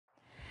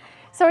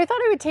So I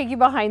thought I would take you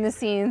behind the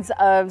scenes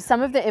of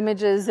some of the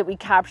images that we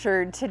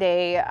captured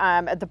today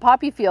at the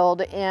poppy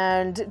field,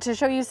 and to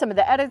show you some of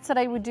the edits that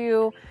I would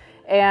do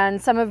and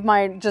some of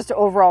my just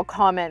overall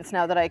comments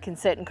now that I can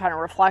sit and kind of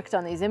reflect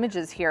on these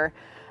images here.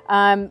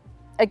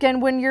 Again,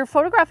 when you're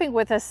photographing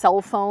with a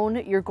cell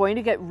phone, you're going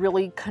to get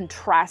really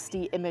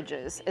contrasty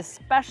images,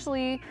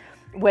 especially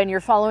when you're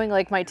following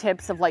like my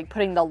tips of like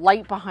putting the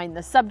light behind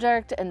the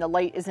subject and the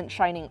light isn't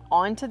shining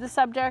onto the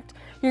subject.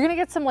 You're gonna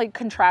get some like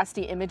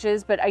contrasty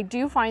images, but I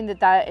do find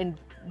that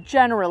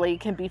generally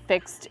can be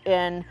fixed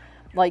in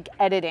like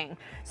editing.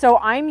 So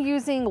I'm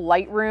using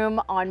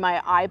Lightroom on my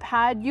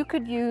iPad. You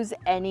could use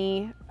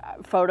any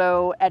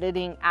photo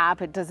editing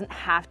app. It doesn't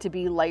have to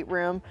be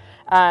Lightroom.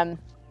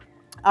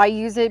 I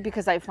use it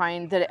because I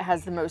find that it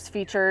has the most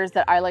features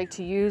that I like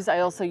to use. I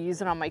also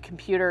use it on my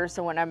computer.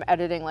 So when I'm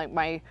editing like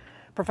my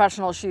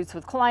professional shoots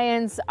with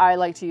clients, I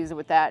like to use it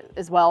with that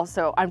as well.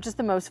 So I'm just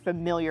the most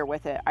familiar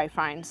with it, I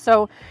find.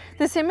 So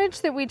this image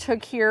that we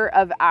took here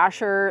of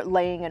Asher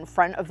laying in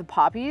front of the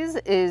poppies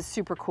is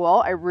super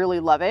cool. I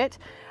really love it.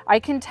 I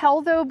can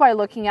tell though by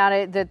looking at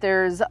it that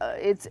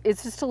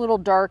it's just a little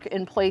dark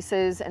in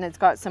places and it's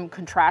got some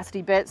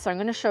contrasty bits. So I'm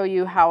going to show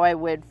you how I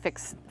would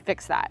fix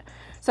that.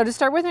 So to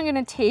start with, I'm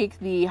going to take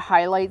the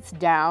highlights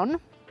down,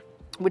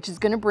 which is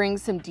going to bring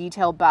some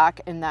detail back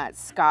in that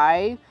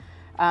sky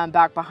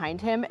back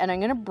behind him, and I'm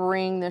going to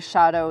bring the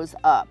shadows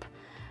up.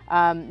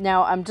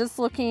 Now I'm just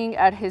looking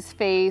at his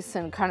face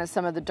and kind of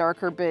some of the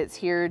darker bits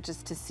here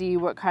just to see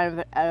what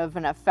kind of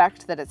an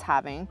effect that it's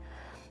having.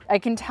 I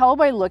can tell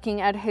by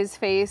looking at his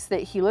face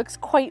that he looks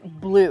quite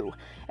blue,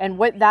 and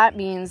what that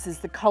means is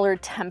the color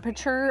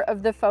temperature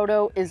of the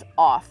photo is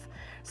off.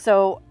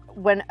 So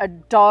when a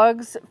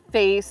dog's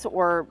face,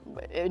 or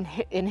in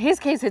his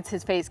case it's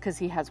his face because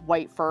he has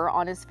white fur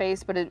on his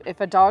face, but if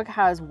a dog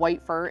has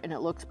white fur and it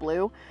looks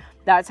blue,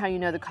 that's how you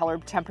know the color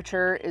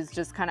temperature is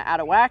just kind of out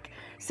of whack.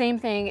 Same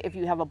thing if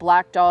you have a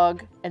black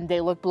dog and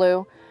they look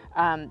blue,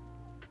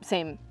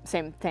 same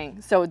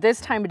thing. So this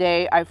time of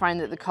day, I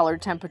find that the color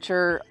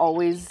temperature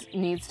always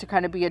needs to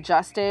kind of be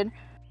adjusted.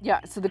 Yeah,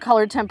 so the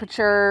color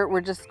temperature,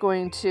 we're just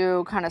going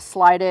to kind of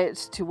slide it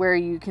to where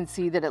you can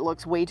see that it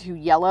looks way too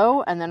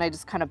yellow, and then I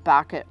just kind of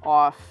back it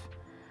off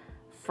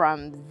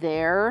from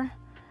there.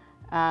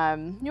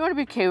 You want to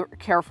be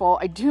careful.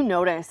 I do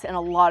notice in a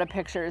lot of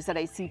pictures that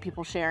I see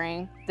people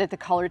sharing that the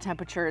color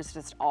temperature is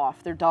just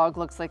off. Their dog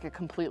looks like a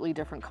completely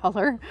different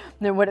color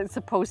than what it's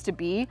supposed to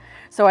be.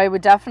 So I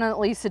would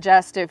definitely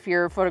suggest, if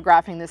you're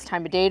photographing this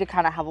time of day, to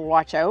kind of have a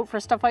watch out for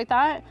stuff like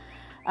that.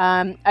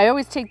 I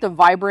always take the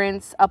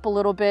vibrance up a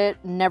little bit,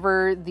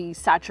 never the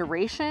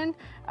saturation.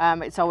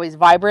 It's always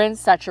vibrance.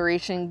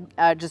 Saturation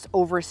just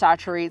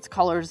oversaturates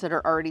colors that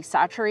are already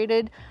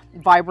saturated.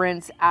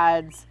 Vibrance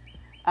adds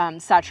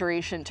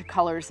saturation to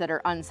colors that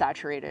are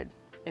unsaturated,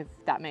 if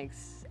that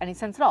makes any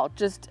sense at all.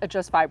 Just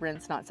adjust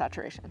vibrance, not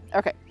saturation.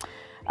 Okay.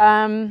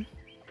 I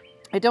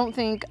don't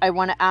think I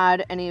want to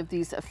add any of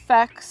these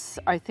effects.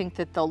 I think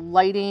that the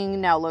lighting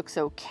now looks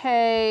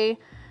okay.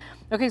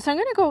 Okay, so I'm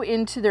going to go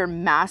into their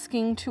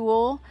masking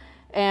tool,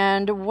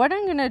 and what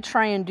I'm going to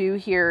try and do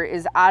here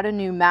is add a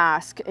new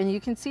mask, and you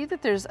can see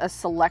that there's a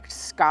select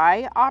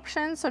sky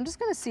option. So I'm just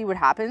going to see what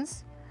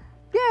happens.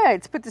 Yeah,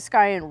 it's put the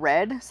sky in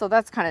red, so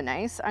that's kind of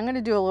nice. I'm going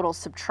to do a little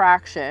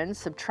subtraction,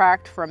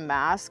 subtract from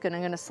mask, and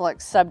I'm going to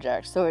select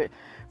subject. So it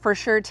for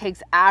sure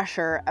takes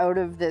Asher out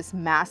of this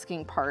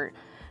masking part.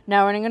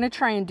 Now what I'm going to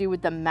try and do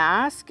with the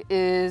mask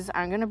is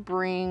I'm going to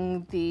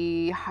bring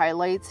the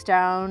highlights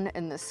down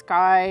in the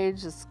sky,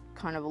 just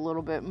kind of a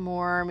little bit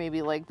more,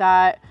 maybe like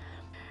that.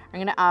 I'm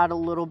going to add a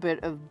little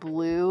bit of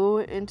blue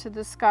into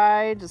the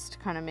sky, just to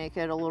kind of make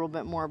it a little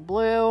bit more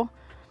blue.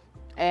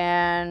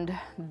 And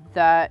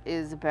that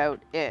is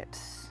about it.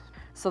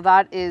 So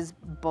that is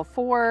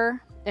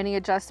before any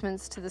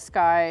adjustments to the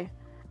sky,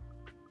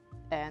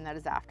 and that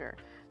is after.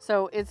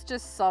 So it's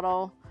just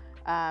subtle,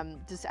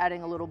 just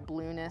adding a little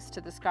blueness to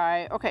the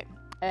sky. Okay,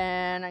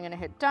 and I'm going to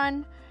hit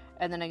done,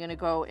 and then I'm going to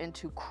go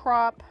into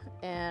crop,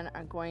 and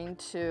I'm going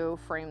to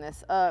frame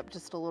this up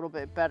just a little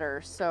bit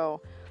better.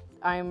 So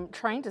I'm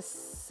trying to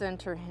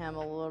center him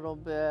a little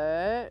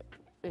bit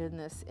in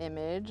this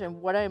image,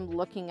 and what I'm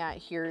looking at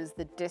here is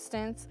the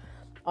distance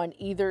on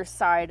either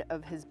side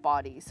of his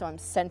body. So I'm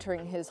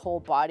centering his whole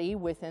body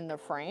within the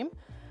frame,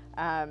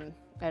 and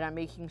I'm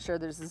making sure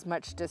there's as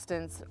much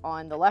distance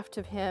on the left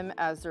of him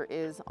as there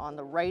is on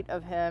the right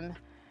of him,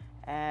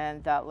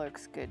 and that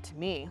looks good to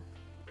me.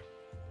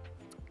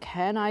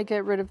 Can I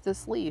get rid of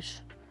this leash?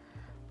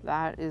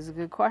 That is a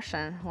good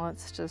question.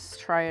 Let's just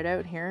try it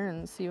out here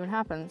and see what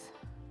happens.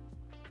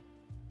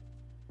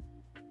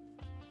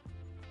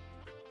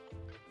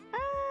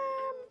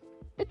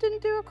 It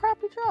didn't do a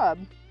crappy job.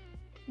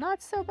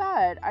 Not so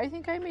bad. I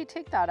think I may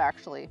take that,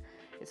 actually.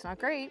 It's not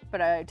great, but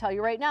I tell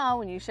you right now,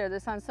 when you share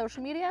this on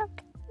social media,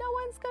 no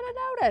one's gonna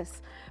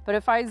notice. But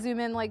if I zoom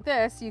in like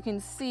this, you can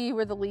see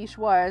where the leash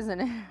was,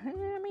 and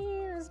I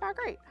mean, it's not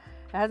great.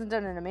 It hasn't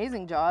done an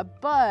amazing job,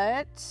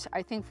 but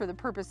I think for the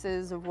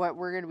purposes of what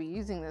we're gonna be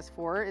using this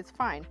for, it's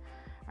fine.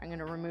 I'm going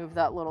to remove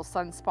that little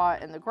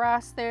sunspot in the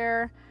grass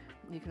there.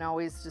 You can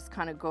always just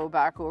kind of go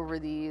back over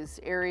these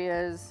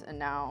areas. And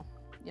now,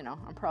 you know,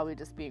 I'm probably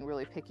just being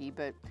really picky,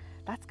 but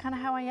that's kind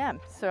of how I am.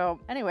 So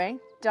anyway,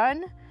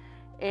 done.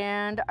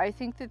 And I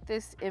think that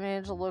this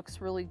image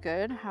looks really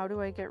good. How do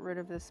I get rid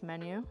of this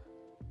menu?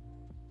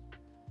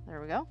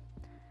 There we go.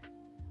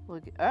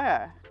 Look,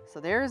 so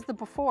there's the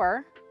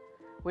before,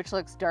 which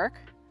looks dark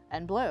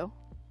and blue,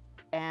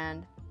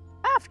 and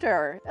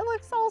after, it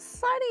looks all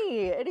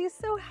sunny and he's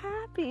so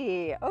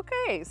happy.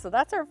 Okay, so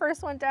that's our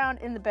first one down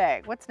in the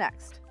bag. What's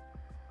next?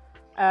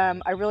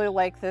 I really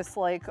like this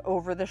like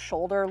over the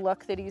shoulder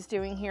look that he's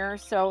doing here.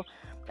 So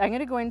I'm going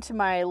to go into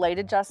my light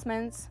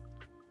adjustments.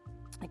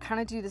 I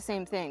kind of do the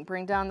same thing,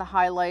 bring down the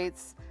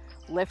highlights,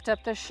 lift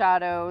up the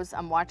shadows.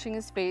 I'm watching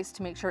his face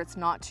to make sure it's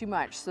not too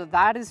much. So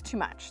that is too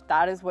much.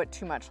 That is what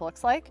too much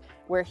looks like,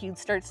 where he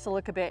starts to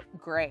look a bit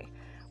gray.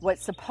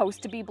 What's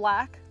supposed to be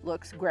black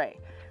looks gray.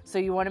 So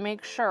you want to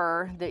make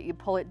sure that you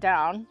pull it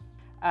down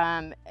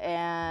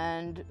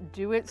and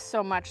do it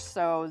so much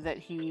so that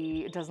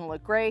he doesn't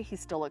look gray. He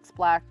still looks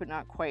black, but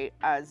not quite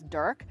as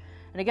dark.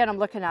 And again, I'm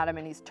looking at him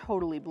and he's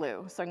totally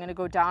blue. So I'm going to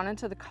go down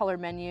into the color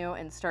menu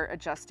and start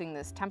adjusting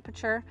this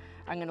temperature.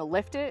 I'm going to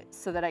lift it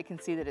so that I can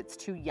see that it's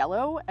too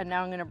yellow. And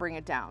now I'm going to bring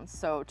it down.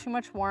 So too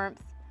much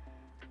warmth.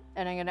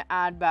 And I'm going to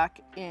add back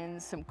in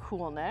some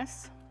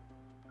coolness.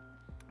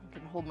 I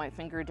can hold my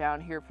finger down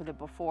here for the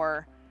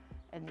before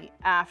and the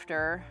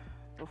after.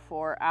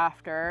 Before,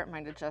 after. I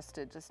might adjust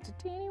it just a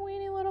teeny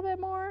weeny little bit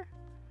more.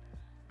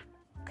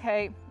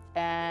 Okay.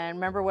 And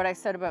remember what I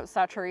said about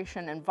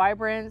saturation and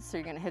vibrance. So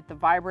you're going to hit the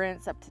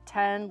vibrance up to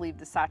 10, leave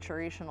the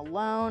saturation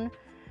alone.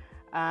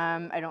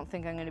 I don't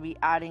think I'm going to be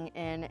adding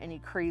in any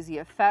crazy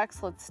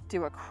effects. Let's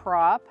do a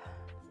crop.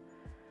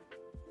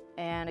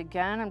 And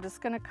again, I'm just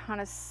going to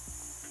kind of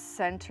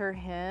center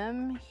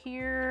him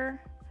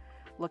here,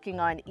 looking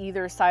on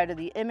either side of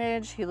the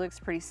image. He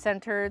looks pretty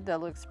centered. That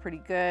looks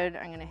pretty good.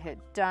 I'm going to hit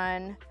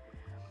done.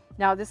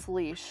 Now this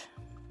leash,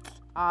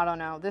 I don't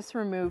know, this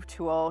remove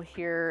tool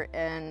here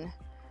in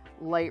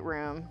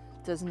Lightroom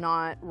does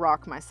not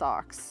rock my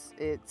socks.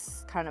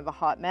 It's kind of a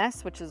hot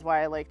mess, which is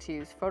why I like to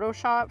use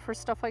Photoshop for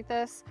stuff like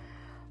this.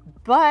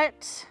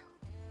 But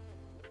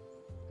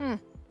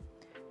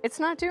it's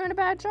not doing a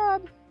bad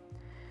job.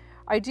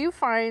 I do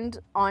find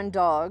on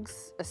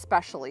dogs,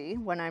 especially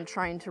when I'm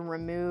trying to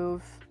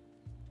remove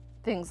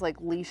things like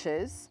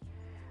leashes,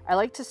 I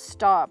like to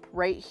stop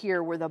right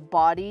here where the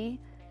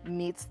body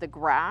meets the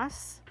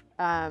grass.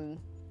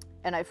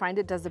 And I find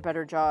it does a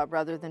better job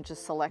rather than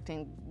just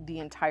selecting the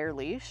entire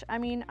leash. I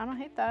mean, I don't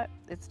hate that.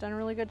 It's done a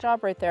really good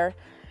job right there.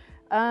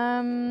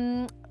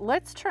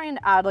 Let's try and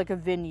add like a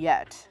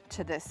vignette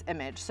to this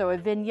image. So a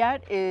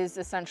vignette is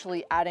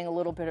essentially adding a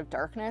little bit of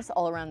darkness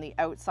all around the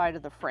outside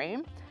of the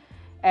frame.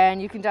 And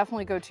you can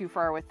definitely go too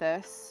far with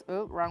this.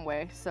 Oh, wrong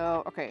way.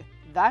 So, okay,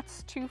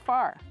 that's too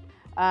far.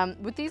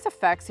 With these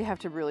effects, you have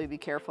to really be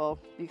careful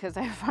because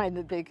I find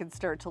that they can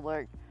start to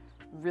look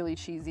really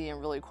cheesy and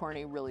really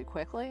corny really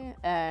quickly,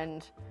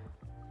 and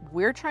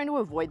we're trying to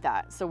avoid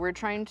that. So we're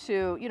trying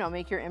to, you know,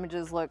 make your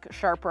images look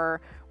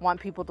sharper,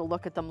 want people to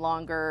look at them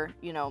longer,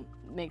 you know,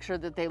 make sure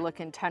that they look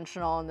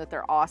intentional and that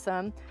they're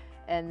awesome,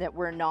 and that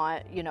we're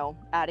not, you know,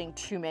 adding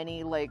too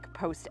many like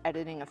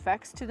post-editing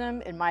effects to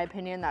them. In my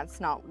opinion, that's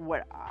not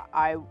what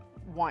I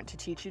want to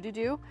teach you to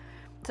do.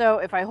 So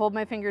if I hold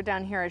my finger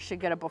down here, I should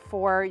get a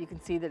before. You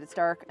can see that it's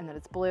dark and that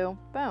it's blue.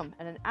 Boom.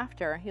 And then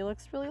after, he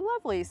looks really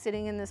lovely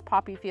sitting in this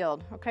poppy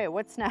field. Okay,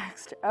 what's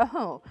next?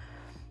 Oh,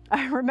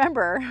 I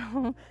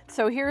remember.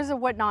 So here's a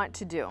what not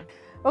to do.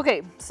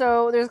 Okay,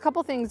 so there's a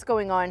couple things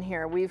going on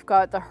here. We've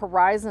got the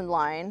horizon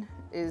line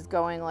is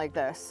going like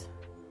this.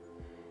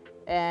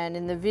 And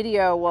in the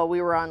video while we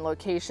were on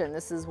location,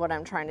 this is what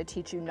I'm trying to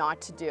teach you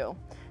not to do.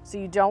 So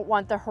you don't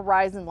want the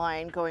horizon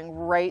line going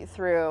right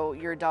through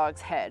your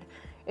dog's head.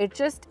 It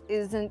just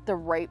isn't the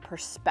right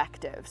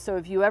perspective. So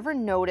if you ever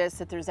notice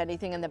that there's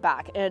anything in the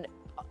back, and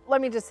let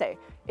me just say,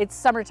 it's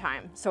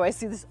summertime, so I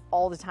see this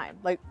all the time,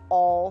 like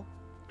all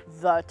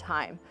the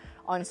time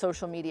on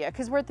social media,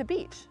 because we're at the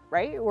beach,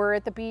 right? We're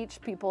at the beach,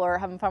 people are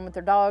having fun with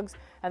their dogs,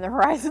 and the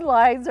horizon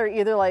lines are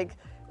either like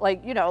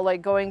you know,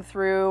 like going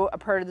through a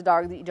part of the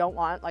dog that you don't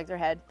want, like their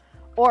head,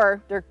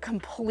 or they're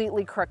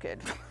completely crooked.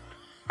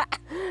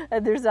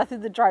 And there's nothing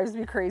that drives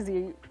me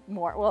crazy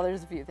more. Well,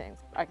 there's a few things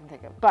I can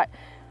think of, but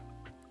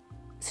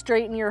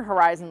straighten your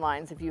horizon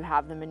lines if you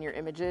have them in your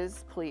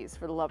images, please,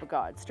 for the love of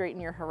God,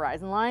 straighten your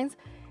horizon lines.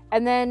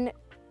 And then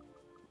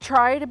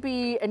try to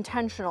be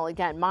intentional,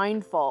 again,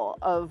 mindful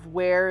of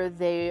where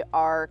they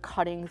are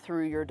cutting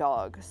through your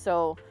dog.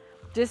 So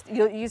just,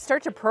 you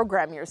start to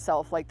program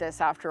yourself like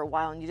this after a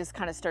while, and you just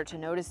kind of start to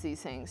notice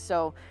these things.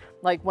 So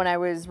like when I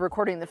was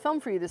recording the film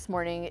for you this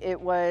morning, it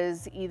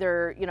was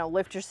either, you know,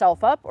 lift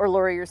yourself up or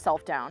lower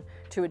yourself down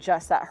to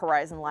adjust that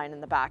horizon line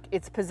in the back.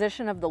 It's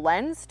position of the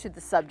lens to the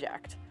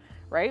subject,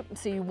 right?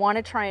 So you want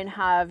to try and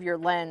have your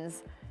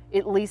lens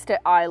at least at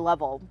eye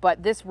level,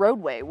 but this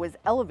roadway was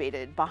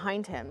elevated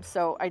behind him.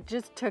 So I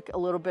just took a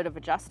little bit of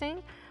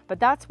adjusting, but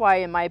that's why,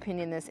 in my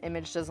opinion, this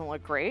image doesn't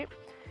look great.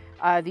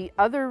 The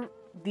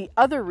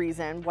other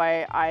reason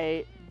why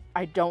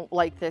I don't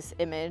like this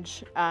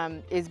image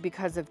is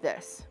because of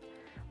this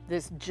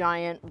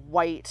giant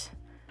white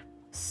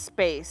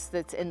space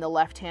that's in the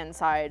left-hand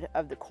side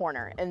of the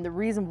corner. And the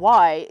reason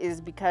why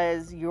is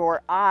because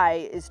your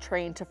eye is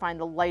trained to find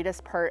the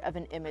lightest part of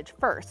an image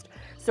first.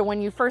 So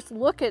when you first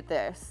look at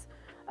this,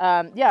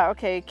 yeah,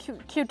 okay,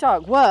 cute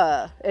dog,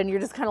 whoa, and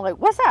you're just kind of like,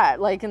 what's that?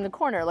 Like in the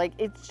corner, like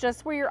it's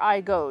just where your eye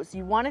goes.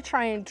 You want to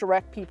try and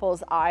direct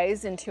people's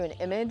eyes into an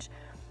image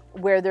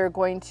where they're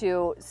going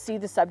to see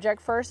the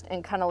subject first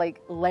and kind of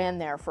like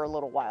land there for a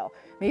little while.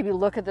 Maybe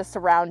look at the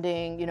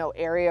surrounding, you know,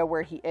 area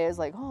where he is,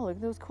 like, oh, look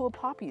at those cool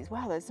poppies.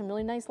 Wow, that's some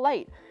really nice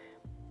light,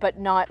 but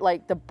not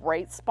like the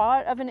bright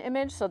spot of an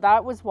image. So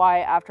that was why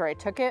after I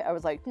took it, I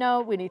was like,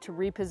 no, we need to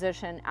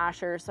reposition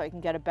Asher so I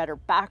can get a better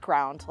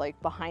background like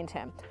behind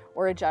him,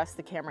 or adjust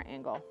the camera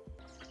angle.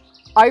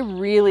 I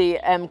really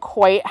am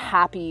quite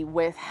happy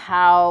with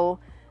how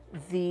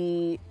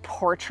the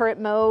portrait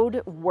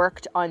mode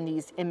worked on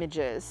these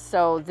images.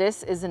 So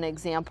this is an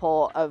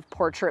example of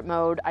portrait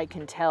mode. I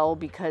can tell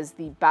because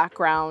the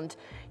background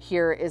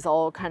here is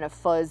all kind of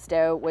fuzzed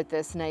out with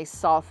this nice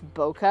soft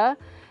bokeh.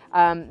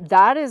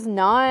 That is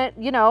not,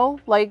 you know,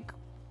 like,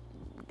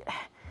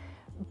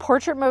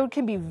 portrait mode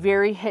can be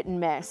very hit and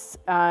miss.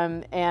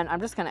 And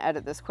I'm just going to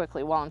edit this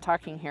quickly while I'm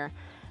talking here.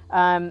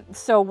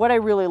 So what I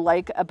really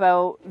like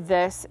about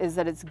this is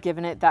that it's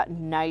given it that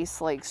nice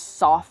like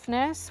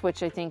softness,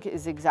 which I think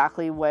is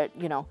exactly what,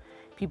 you know,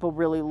 people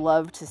really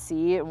love to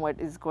see and what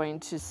is going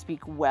to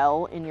speak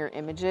well in your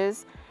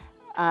images.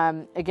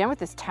 Again, with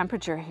this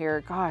temperature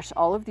here, gosh,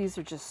 all of these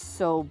are just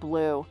so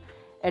blue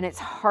and it's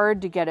hard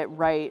to get it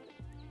right.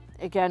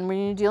 Again, when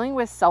you're dealing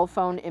with cell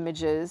phone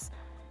images,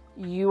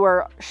 you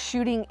are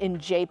shooting in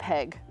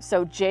JPEG.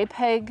 So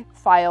JPEG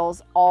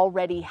files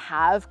already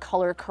have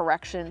color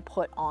correction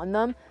put on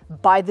them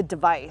by the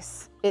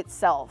device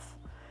itself.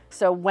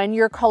 So when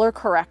you're color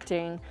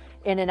correcting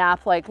in an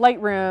app like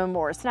Lightroom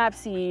or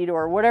Snapseed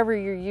or whatever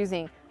you're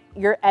using,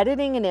 you're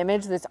editing an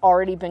image that's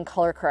already been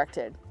color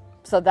corrected.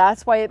 So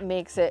that's why it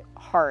makes it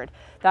hard.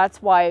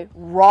 That's why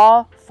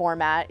RAW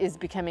format is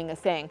becoming a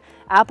thing.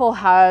 Apple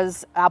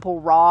has Apple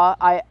RAW.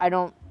 I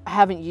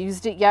haven't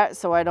used it yet,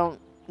 so I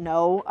don't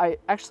know. I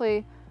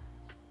actually,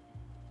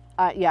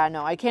 yeah,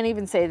 no, I can't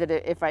even say that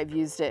if I've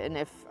used it and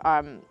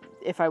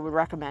if I would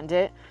recommend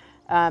it.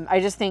 I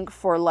just think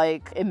for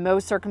like, in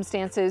most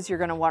circumstances, you're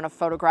going to want to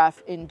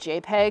photograph in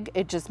JPEG.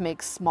 It just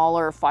makes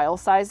smaller file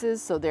sizes.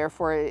 So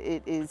therefore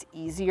it is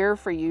easier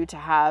for you to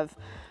have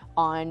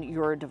on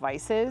your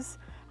devices,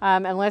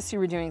 unless you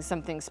were doing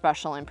something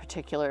special in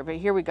particular. But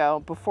here we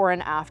go, before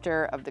and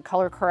after of the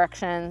color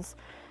corrections.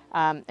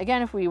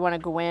 Again, if we want to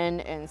go in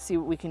and see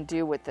what we can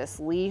do with this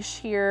leash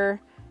here,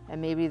 and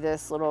maybe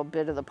this little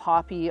bit of the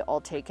poppy I'll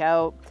take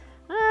out.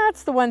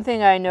 That's the one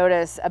thing I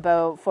notice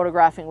about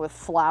photographing with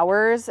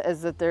flowers,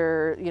 is that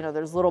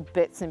there's little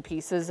bits and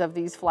pieces of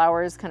these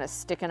flowers kind of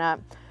sticking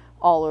up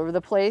all over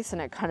the place,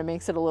 and it kind of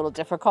makes it a little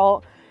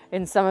difficult.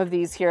 In some of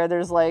these here,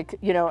 there's like,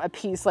 you know, a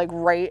piece like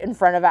right in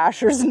front of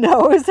Asher's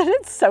nose, and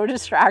it's so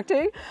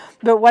distracting.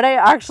 But what I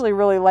actually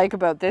really like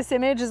about this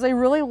image is I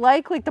really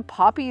like the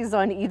poppies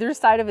on either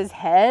side of his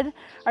head.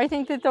 I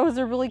think that those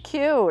are really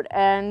cute.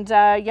 And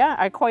yeah,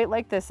 I quite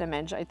like this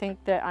image. I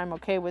think that I'm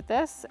okay with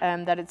this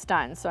and that it's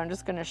done. So I'm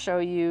just going to show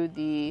you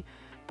the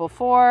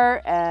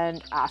before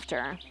and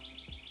after.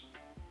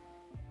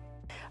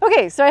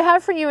 Okay, so I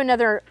have for you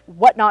another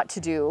what not to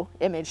do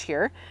image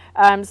here.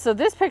 So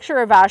this picture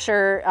of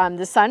Asher,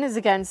 the sun is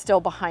again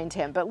still behind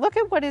him, but look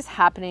at what is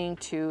happening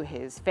to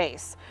his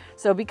face.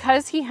 So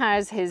because he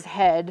has his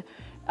head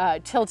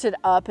tilted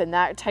up in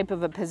that type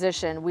of a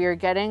position, we are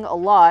getting a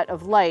lot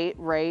of light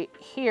right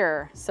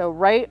here. So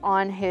right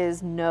on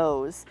his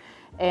nose,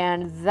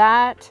 and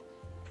that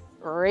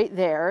right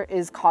there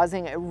is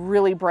causing a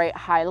really bright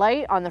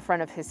highlight on the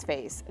front of his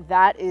face.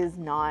 That is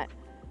not,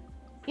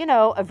 you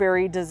know, a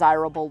very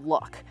desirable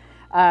look.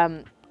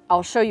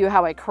 I'll show you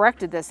how I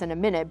corrected this in a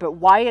minute, but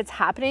why it's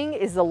happening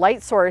is the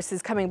light source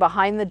is coming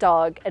behind the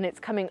dog and it's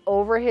coming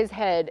over his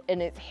head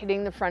and it's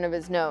hitting the front of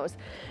his nose.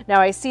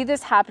 Now I see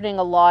this happening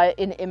a lot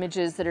in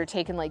images that are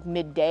taken like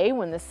midday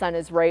when the sun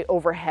is right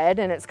overhead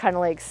and it's kind of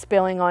like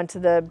spilling onto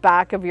the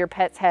back of your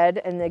pet's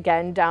head and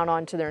again down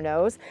onto their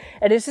nose.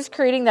 And it's just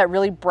creating that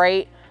really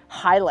bright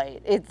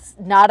highlight. It's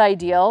not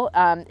ideal.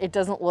 It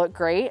doesn't look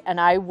great. And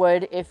I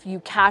would, if you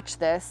catch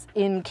this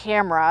in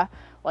camera,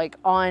 like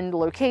on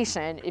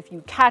location, if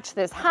you catch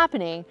this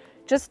happening,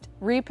 just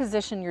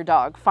reposition your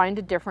dog, find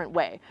a different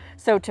way.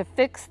 So to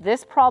fix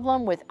this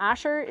problem with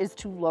Asher is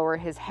to lower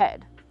his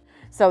head.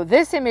 So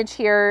this image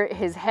here,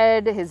 his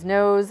head, his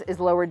nose is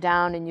lowered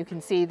down and you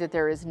can see that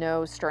there is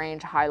no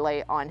strange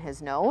highlight on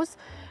his nose.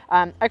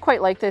 I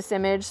quite like this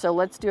image, so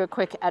let's do a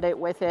quick edit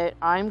with it.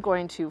 I'm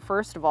going to,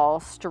 first of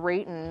all,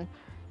 straighten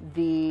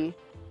the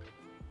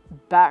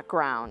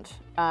background.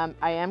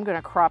 I am going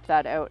to crop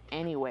that out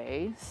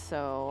anyway,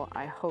 so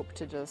I hope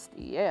to just,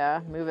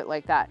 yeah, move it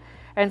like that.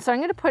 And so I'm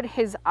going to put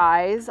his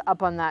eyes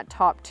up on that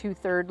top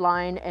 2/3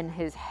 line, and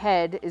his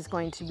head is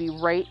going to be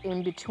right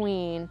in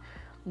between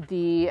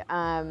the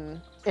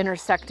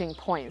intersecting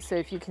points. So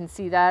if you can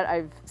see that,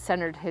 I've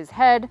centered his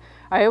head.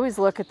 I always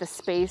look at the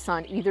space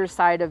on either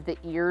side of the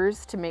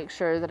ears to make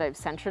sure that I've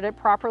centered it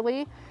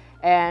properly.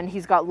 And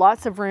he's got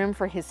lots of room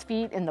for his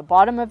feet in the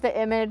bottom of the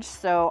image,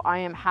 so I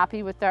am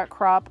happy with that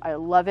crop. I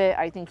love it.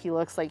 I think he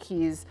looks like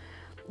he's,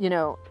 you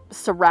know,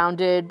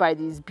 surrounded by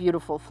these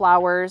beautiful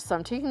flowers. So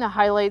I'm taking the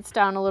highlights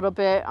down a little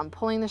bit. I'm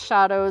pulling the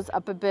shadows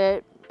up a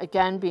bit,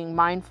 again, being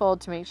mindful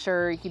to make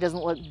sure he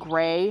doesn't look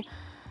gray.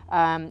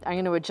 I'm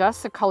going to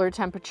adjust the color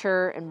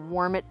temperature and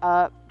warm it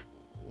up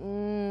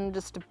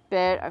just a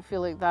bit. I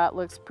feel like that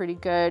looks pretty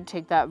good.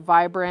 Take that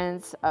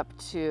vibrance up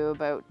to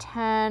about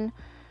 10.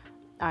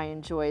 I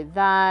enjoy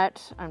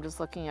that. I'm just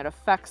looking at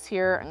effects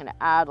here. I'm going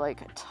to add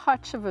like a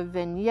touch of a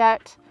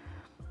vignette.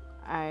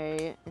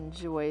 I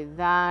enjoy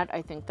that.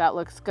 I think that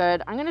looks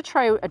good. I'm going to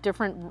try a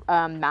different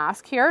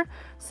mask here.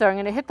 So I'm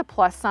going to hit the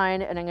plus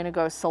sign and I'm going to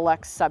go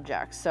select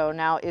subject. So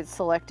now it's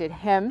selected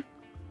him.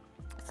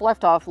 It's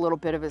left off a little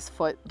bit of his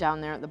foot down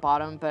there at the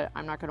bottom, but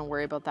I'm not going to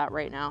worry about that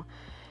right now.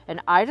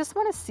 And I just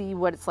want to see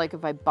what it's like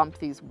if I bump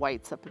these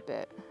whites up a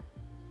bit.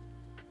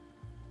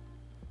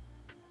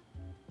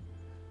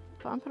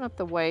 Bumping up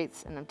the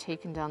whites, and I'm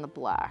taking down the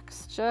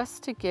blacks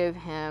just to give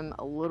him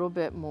a little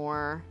bit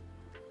more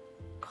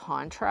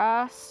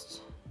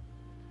contrast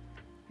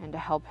and to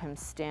help him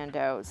stand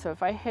out. So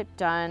if I hit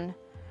done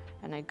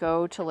and I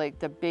go to like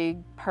the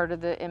big part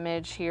of the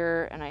image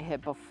here and I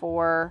hit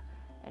before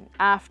and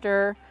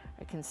after,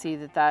 I can see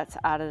that that's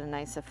added a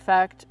nice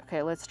effect.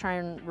 Okay, let's try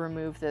and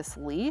remove this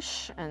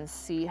leash and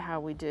see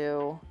how we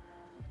do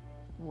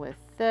with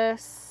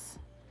this.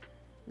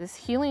 This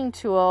healing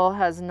tool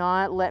has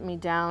not let me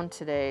down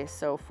today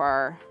so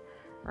far.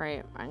 All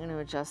right, I'm going to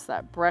adjust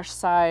that brush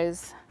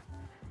size,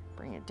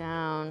 bring it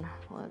down.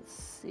 Let's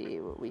see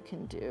what we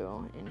can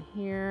do in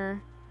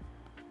here.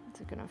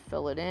 Is it going to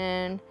fill it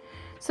in?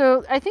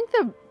 So I think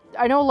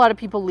I know a lot of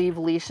people leave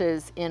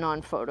leashes in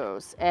on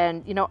photos,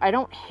 and you know, I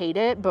don't hate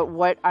it, but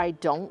what I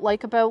don't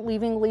like about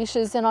leaving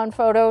leashes in on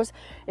photos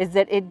is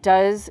that it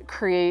does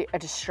create a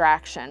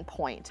distraction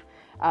point.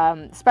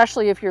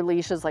 Especially if your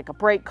leash is like a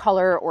bright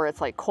color or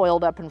it's like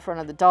coiled up in front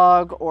of the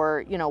dog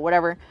or, you know,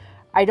 whatever.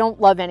 I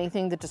don't love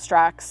anything that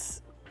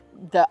distracts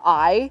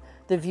the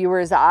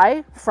viewer's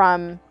eye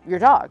from your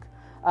dog,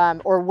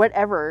 or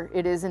whatever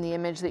it is in the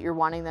image that you're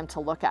wanting them to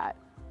look at.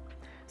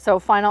 So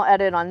final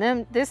edit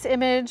on this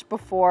image,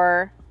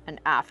 before and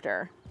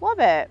after. Love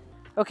it.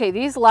 Okay,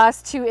 these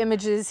last two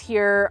images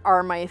here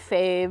are my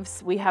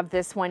faves. We have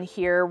this one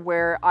here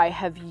where I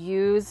have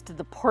used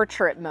the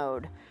portrait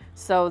mode.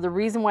 So the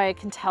reason why I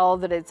can tell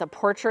that it's a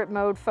portrait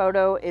mode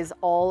photo is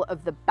all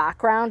of the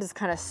background is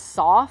kind of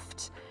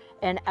soft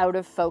and out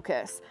of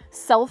focus.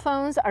 Cell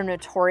phones are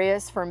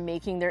notorious for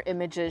making their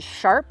images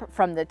sharp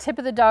from the tip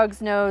of the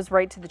dog's nose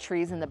right to the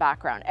trees in the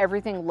background.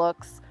 Everything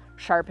looks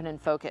sharp and in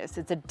focus.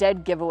 It's a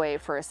dead giveaway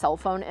for a cell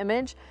phone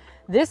image.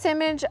 This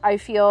image, I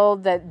feel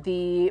that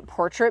the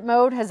portrait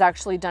mode has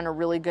actually done a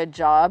really good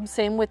job.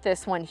 Same with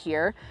this one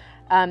here.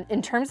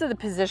 In terms of the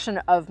position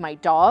of my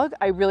dog,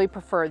 I really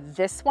prefer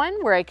this one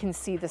where I can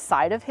see the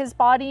side of his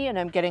body and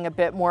I'm getting a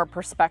bit more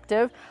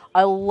perspective.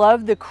 I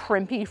love the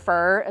crimpy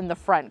fur in the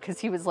front because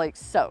he was like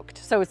soaked.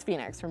 So was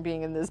Phoenix from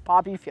being in this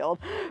poppy field,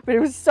 but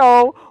it was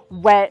so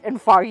wet and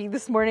foggy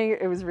this morning.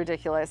 It was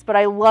ridiculous, but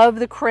I love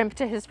the crimp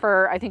to his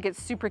fur. I think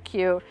it's super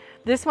cute.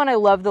 This one, I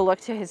love the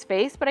look to his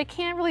face, but I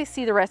can't really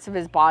see the rest of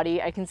his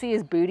body. I can see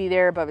his booty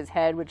there above his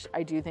head, which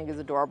I do think is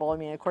adorable. I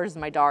mean, of course, it's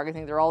my dog. I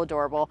think they're all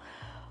adorable.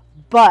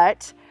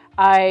 But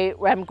I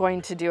am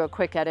going to do a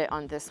quick edit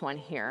on this one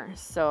here.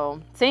 So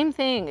same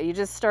thing, you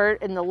just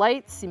start in the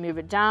lights, you move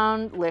it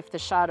down, lift the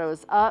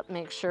shadows up,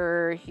 make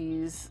sure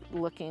he's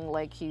looking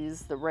like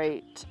he's the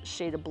right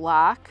shade of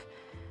black.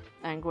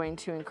 I'm going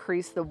to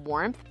increase the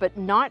warmth, but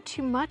not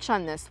too much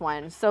on this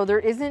one. So there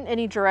isn't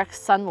any direct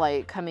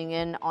sunlight coming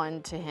in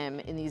onto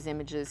him in these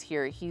images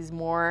here. He's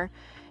more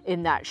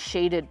in that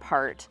shaded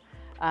part.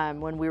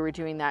 When we were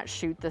doing that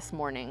shoot this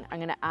morning.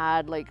 I'm gonna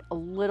add like a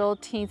little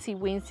teensy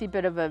weensy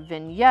bit of a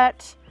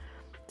vignette.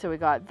 So we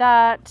got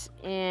that,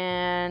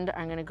 and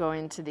I'm gonna go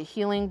into the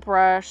healing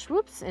brush,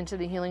 into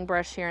the healing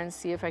brush here and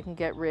see if I can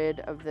get rid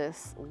of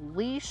this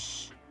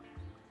leash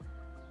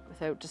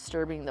without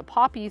disturbing the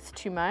poppies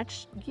too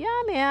much.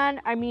 Yeah, man,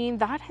 I mean,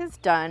 that has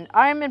done,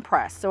 I'm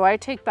impressed. So I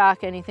take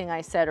back anything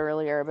I said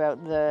earlier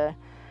about the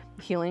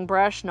healing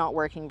brush not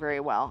working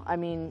very well. I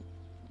mean,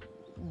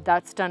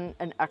 that's done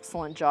an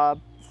excellent job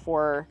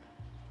for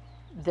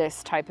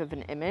this type of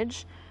an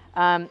image.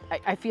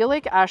 I feel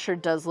like Asher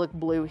does look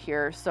blue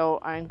here, so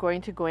I'm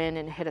going to go in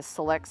and hit a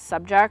select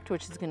subject,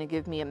 which is going to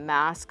give me a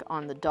mask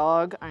on the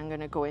dog. I'm going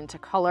to go into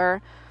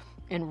color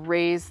and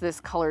raise this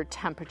color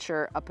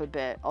temperature up a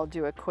bit. I'll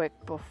do a quick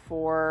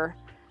before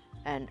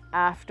and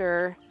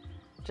after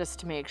just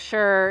to make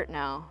sure.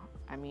 Now,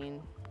 I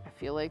mean, I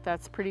feel like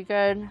that's pretty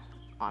good.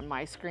 On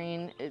my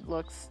screen, it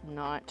looks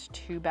not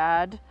too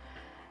bad.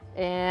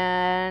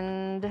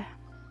 And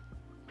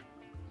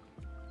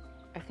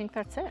I think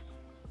that's it.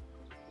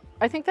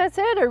 I think that's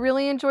it. I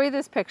really enjoy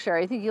this picture.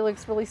 I think he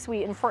looks really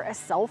sweet. And for a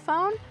cell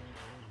phone,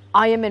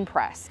 I am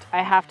impressed.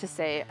 I have to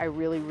say, I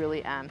really,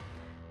 really am.